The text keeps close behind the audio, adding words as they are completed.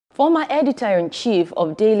Former editor-in-chief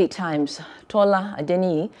of Daily Times, Tola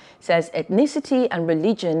Adeniyi, says ethnicity and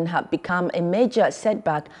religion have become a major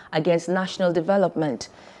setback against national development.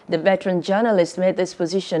 The veteran journalist made this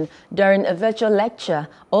position during a virtual lecture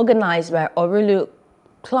organized by Oriwu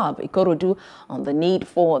club, Ikorodu, on the need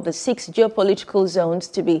for the 6 geopolitical zones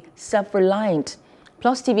to be self-reliant.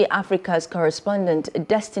 Plus TV Africa's correspondent,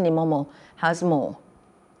 Momoh, has more.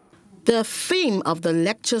 The theme of the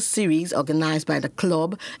lecture series organized by the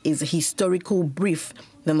club is a historical brief,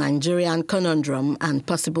 the Nigerian conundrum and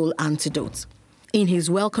possible antidotes. In his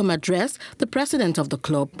welcome address, the president of the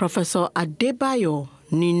club, Professor Adebayo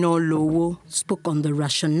Ninolowo, spoke on the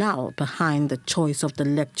rationale behind the choice of the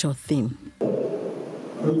lecture theme. We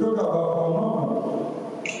talk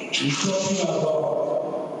about we're talking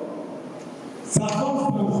about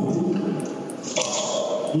circumstances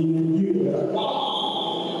in Nigeria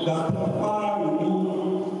that are far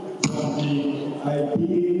removed from the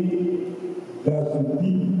idea that should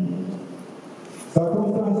be.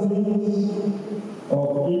 Circumstances of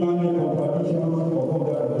imminent contradictions of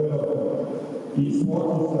underdevelopment is what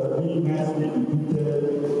is being nicely depicted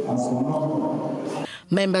as phenomenon.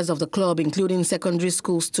 Members of the club, including secondary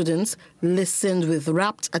school students, listened with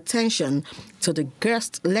rapt attention to the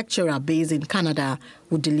guest lecturer based in Canada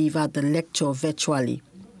who delivered the lecture virtually.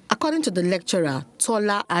 According to the lecturer,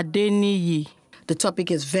 Tola Adeniyi, the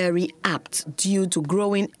topic is very apt due to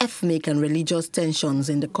growing ethnic and religious tensions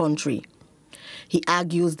in the country. He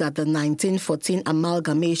argues that the 1914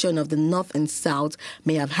 amalgamation of the North and South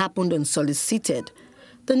may have happened unsolicited.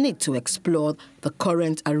 The need to explore the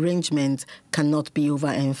current arrangement cannot be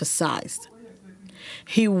overemphasized.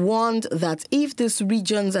 He warned that if these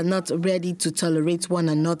regions are not ready to tolerate one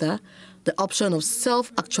another, the option of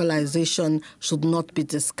self-actualization should not be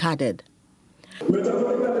discarded.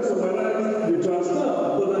 Metaphorically summarized, the transfer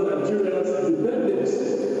of northern Nigeria's independence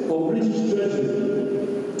from British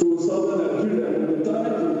treasury to southern Nigeria in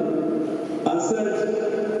entirety, and said,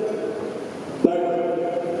 like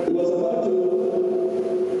it was about to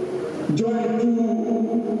join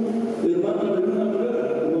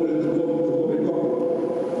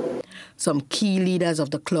Some key leaders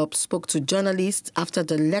of the club spoke to journalists after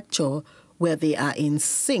the lecture where they are in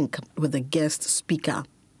sync with the guest speaker.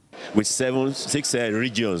 With 6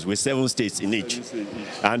 regions, with 7 states in each.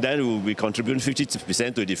 And then we'll be contributing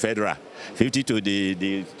 50% to the federal. 50 to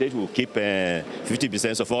the state will keep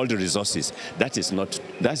 50% of all the resources. That is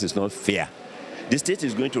not fair. The state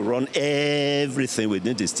is going to run everything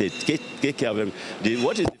within the state, take care of everything.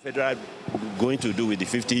 What is the federal going to do with the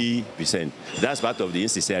 50%? That's part of the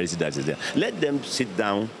insincerity that is there. Let them sit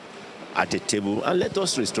down at a table and let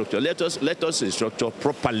us restructure. Let us restructure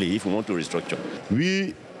properly if we want to restructure.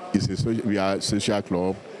 We are a social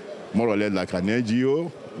club, more or less like an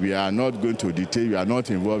NGO. We are not going to dictate, we are not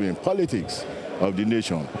involved in politics of the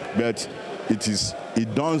nation. But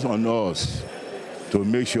it dawns on us to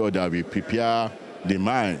make sure that we prepare the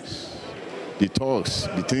minds, the thoughts,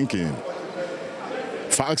 the thinking,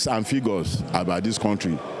 facts and figures about this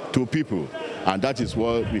country to people. And that is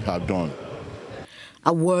what we have done.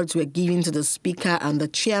 Awards were given to the speaker and the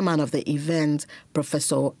chairman of the event,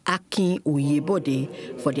 Professor Akin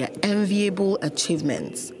Oyebode, for their enviable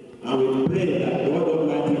achievements. And we pray that the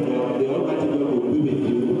Almighty God will be with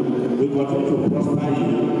you, will continue to prosper you,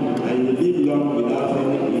 and you live long without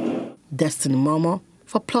any need. Momoh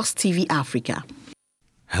for Plus TV Africa.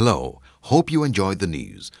 Hello, hope you enjoyed the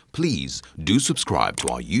news. Please do subscribe to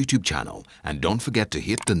our YouTube channel and don't forget to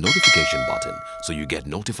hit the notification button so you get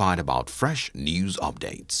notified about fresh news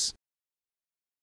updates.